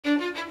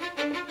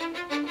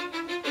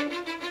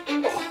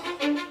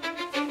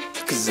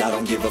Cause I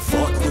don't give a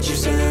fuck what you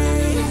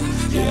say.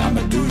 Yeah,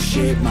 I'ma do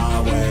shit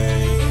my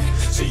way.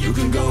 So you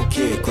can go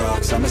kick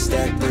rocks, I'ma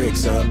stack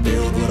bricks up,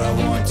 build what I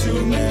want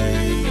to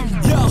make.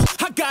 Yo,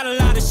 I got a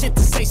lot of shit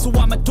to say, so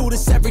I'ma do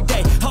this every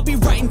day. I'll be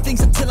writing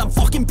things until I'm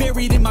fucking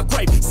buried in my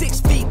grave.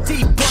 6 feet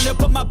deep under,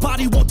 but my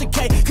body won't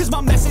decay. Cause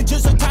my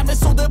messages are timeless,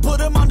 so they'll put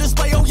them on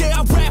display. Oh yeah,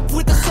 I rap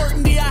with a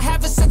certainty, I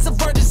have a sense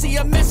of urgency.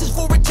 A message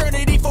for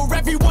eternity, for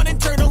everyone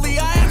internally.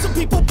 I had some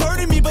people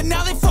burning me, but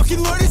now they fucking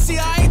learn to see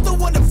I ain't the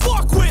one to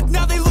fuck with,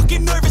 now they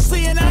looking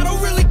nervously. And I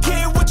don't really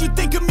care what you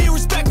think of me,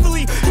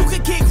 respectfully. You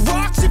can kick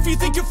rocks if you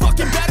think you're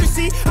fucking better,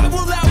 see. I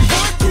will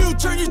outwork you,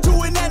 turn you to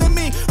an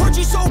enemy. Hurt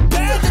you so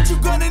bad that you're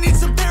gonna need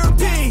some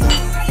therapy.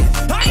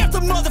 I got the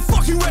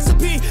motherfucking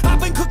recipe, I've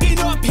been cooking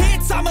up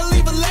hits, I'ma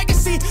leave a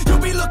legacy. You'll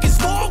be looking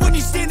small when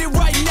you're standing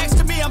right next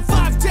to me. I'm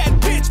 5'10",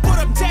 bitch, but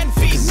I'm 10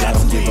 feet next to me. I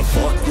don't give a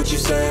fuck what you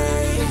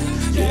say.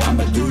 Yeah,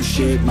 I'ma do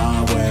shit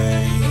my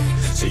way.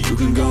 So you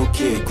can go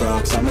kick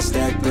rocks, I'ma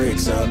stack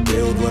bricks up,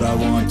 build what I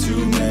want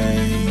to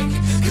make.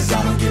 Cause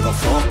I don't give a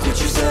fuck what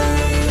you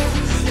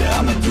say. Yeah,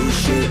 I'ma do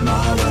shit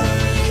my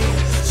way.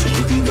 So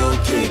you can go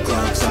kick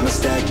rocks, I'ma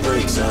stack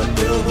bricks up,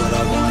 build what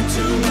I want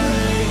to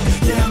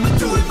make. Yeah, I'ma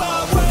do it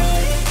my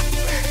way.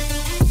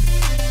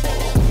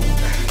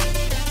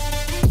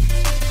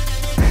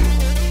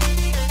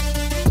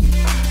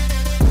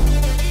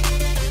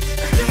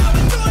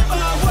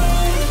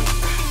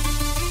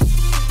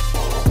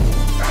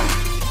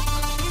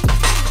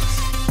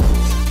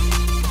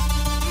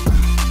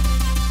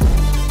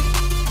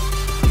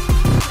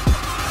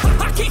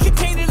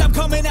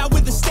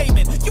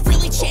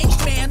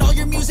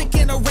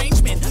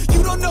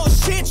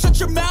 Shut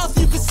your mouth,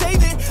 you can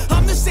save it.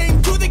 I'm the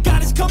same dude that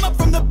got his come up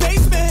from the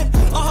basement.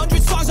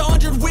 100 songs,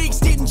 100 weeks,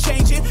 didn't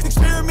change it.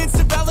 Experiments,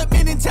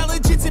 development,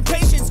 intelligence, and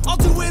patience. I'll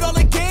do it all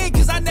again,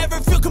 cause I never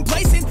feel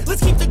complacent.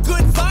 Let's keep the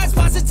good vibes,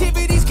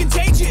 positivity's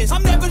contagious.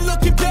 I'm never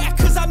looking back,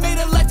 cause I made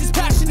a life that's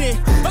passionate.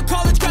 A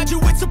college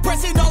graduate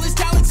suppressing all his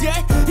talents,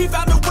 yeah. He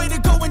found a way to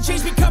go and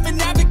change, become an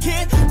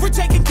advocate. For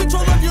taking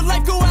control of your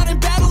life, go out and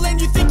battle. And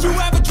you think you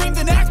have a dream,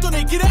 then act on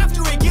it. Get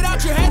after it, get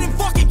out your head and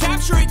fucking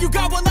capture it. You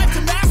got one life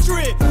to master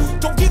it.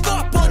 Don't give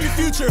up on your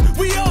future,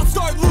 we all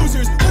start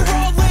losers. We're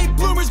all late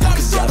bloomers,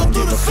 gotta struggle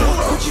through the sewer. I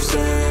don't give a fuck what you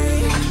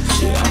say.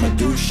 Yeah, I'ma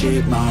do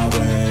shit my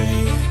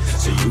way.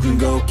 So you can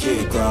go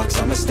kick rocks,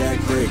 I'ma stack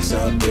bricks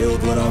up,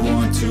 build what I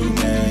want to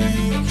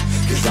make.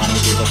 Cause I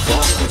don't give a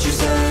fuck what you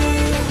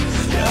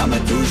say. Yeah, I'ma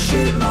do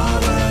shit my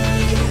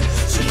way.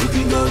 So you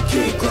can go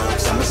kick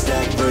rocks, I'ma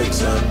stack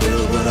bricks up, build